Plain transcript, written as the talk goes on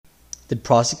Did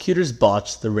prosecutors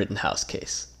botch the Rittenhouse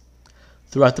case?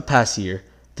 Throughout the past year,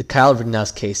 the Kyle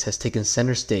Rittenhouse case has taken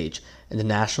center stage in the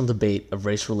national debate of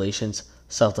race relations,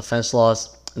 self-defense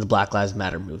laws, and the Black Lives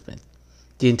Matter movement.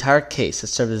 The entire case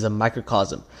has served as a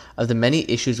microcosm of the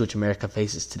many issues which America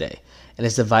faces today, and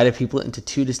has divided people into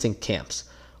two distinct camps,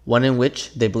 one in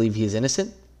which they believe he is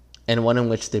innocent, and one in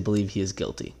which they believe he is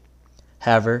guilty.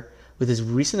 However, with his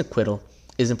recent acquittal,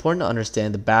 it is important to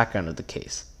understand the background of the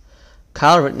case.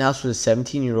 Kyle Rittenhouse was a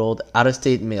 17-year-old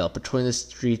out-of-state male patrolling the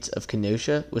streets of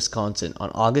Kenosha, Wisconsin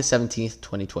on August 17,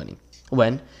 2020,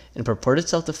 when, in purported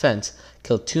self-defense,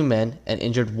 killed two men and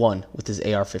injured one with his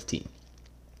AR-15.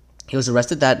 He was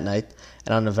arrested that night,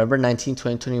 and on November 19,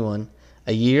 2021,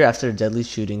 a year after the deadly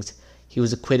shootings, he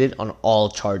was acquitted on all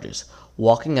charges,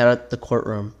 walking out of the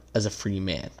courtroom as a free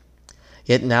man.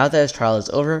 Yet now that his trial is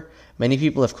over, many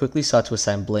people have quickly sought to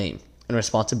assign blame and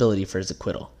responsibility for his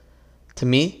acquittal. To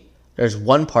me, there is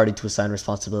one party to assign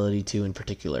responsibility to in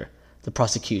particular: the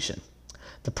prosecution.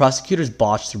 The prosecutors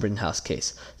botched the Rittenhouse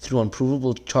case through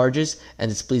unprovable charges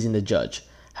and displeasing the judge.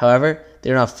 However,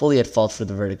 they are not fully at fault for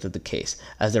the verdict of the case,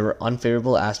 as there were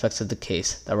unfavorable aspects of the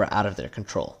case that were out of their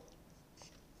control.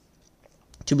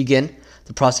 To begin,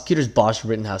 the prosecutors botched the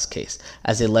Rittenhouse case,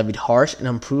 as they levied harsh and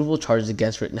unprovable charges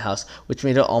against Rittenhouse, which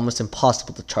made it almost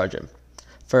impossible to charge him.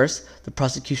 First, the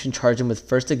prosecution charged him with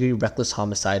first-degree reckless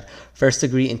homicide,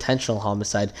 first-degree intentional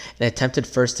homicide, and attempted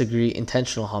first-degree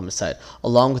intentional homicide,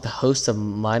 along with a host of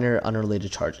minor unrelated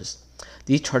charges.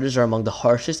 These charges are among the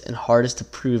harshest and hardest to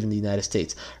prove in the United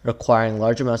States, requiring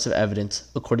large amounts of evidence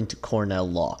according to Cornell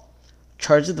law.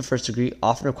 Charges of the first degree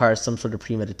often require some sort of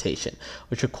premeditation,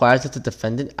 which requires that the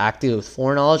defendant acted with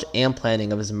foreknowledge and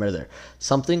planning of his murder,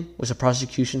 something which the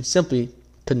prosecution simply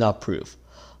could not prove.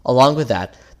 Along with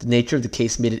that, the nature of the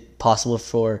case made it possible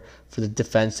for the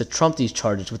defense to trump these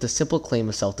charges with a simple claim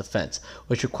of self-defense,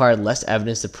 which required less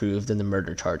evidence to prove than the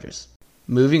murder charges.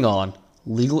 Moving on,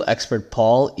 legal expert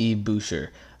Paul E.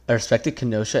 Boucher, a respected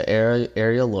Kenosha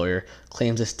area lawyer,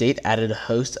 claims the state added a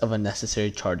host of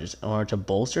unnecessary charges in order to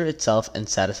bolster itself and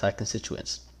satisfy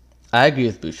constituents. I agree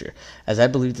with Boucher, as I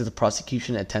believe that the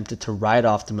prosecution attempted to ride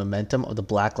off the momentum of the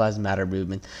Black Lives Matter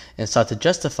movement and sought to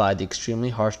justify the extremely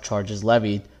harsh charges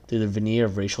levied through the veneer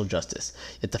of racial justice,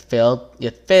 yet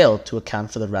failed to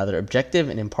account for the rather objective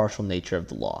and impartial nature of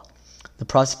the law. The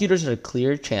prosecutors had a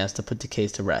clear chance to put the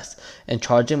case to rest and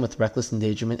charge him with reckless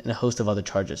endangerment and a host of other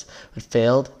charges, but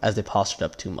failed as they postured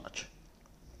up too much.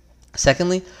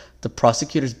 Secondly, the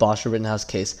prosecutors botched the Rittenhouse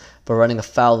case by running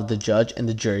afoul of the judge and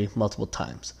the jury multiple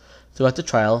times. Throughout the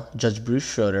trial, Judge Bruce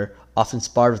Schroeder often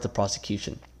sparred with the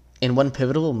prosecution. In one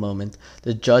pivotal moment,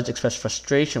 the judge expressed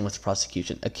frustration with the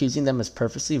prosecution, accusing them of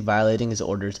purposely violating his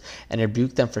orders, and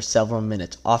rebuked them for several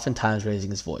minutes, oftentimes raising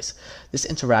his voice. This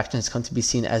interaction has come to be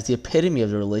seen as the epitome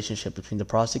of the relationship between the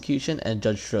prosecution and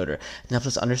Judge Schroeder, and helps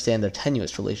us understand their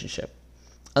tenuous relationship.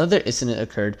 Another incident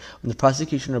occurred when the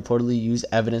prosecution reportedly used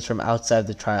evidence from outside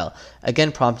the trial,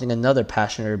 again prompting another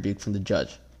passionate rebuke from the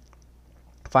judge.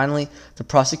 Finally, the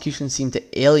prosecution seemed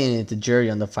to alienate the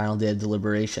jury on the final day of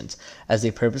deliberations, as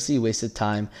they purposely wasted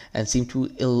time and seemed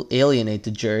to alienate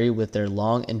the jury with their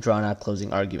long and drawn-out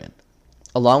closing argument.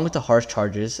 Along with the harsh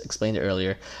charges explained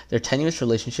earlier, their tenuous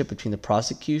relationship between the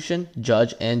prosecution,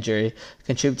 judge, and jury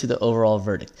contributed to the overall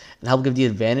verdict and helped give the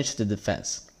advantage to the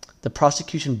defense. The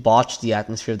prosecution botched the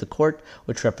atmosphere of the court,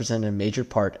 which represented a major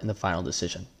part in the final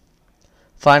decision.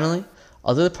 Finally,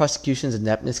 although the prosecution's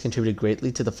ineptness contributed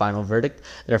greatly to the final verdict,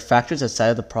 there are factors outside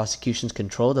of the prosecution's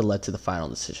control that led to the final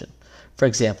decision. For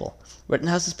example,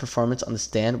 Rittenhouse's performance on the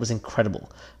stand was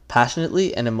incredible,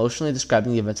 passionately and emotionally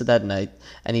describing the events of that night,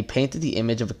 and he painted the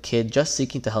image of a kid just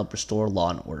seeking to help restore law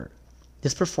and order.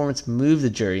 This performance moved the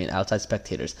jury and outside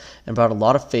spectators and brought a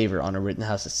lot of favor on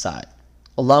Rittenhouse's side.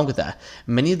 Along with that,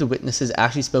 many of the witnesses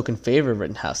actually spoke in favor of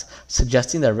Rittenhouse,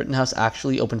 suggesting that Rittenhouse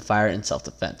actually opened fire in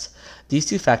self-defense. These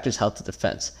two factors helped the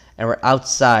defense, and were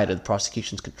outside of the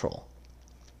prosecution's control.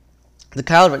 The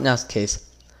Kyle Rittenhouse case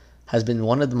has been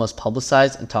one of the most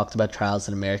publicized and talked about trials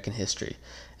in American history,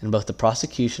 and both the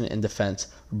prosecution and defense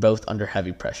were both under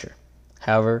heavy pressure.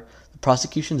 However, the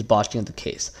prosecution's botching of the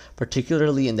case,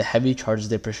 particularly in the heavy charges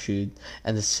they pursued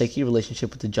and the shaky relationship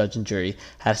with the judge and jury,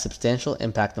 had a substantial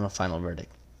impact on the final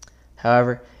verdict.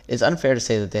 However, it is unfair to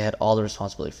say that they had all the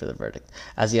responsibility for the verdict,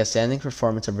 as the outstanding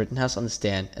performance of Rittenhouse on the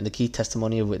stand and the key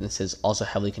testimony of witnesses also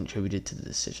heavily contributed to the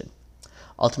decision.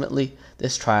 Ultimately,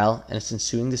 this trial and its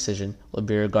ensuing decision will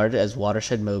be regarded as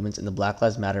watershed moments in the Black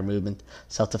Lives Matter movement,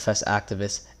 self-defense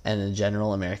activists, and in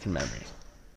general American memory.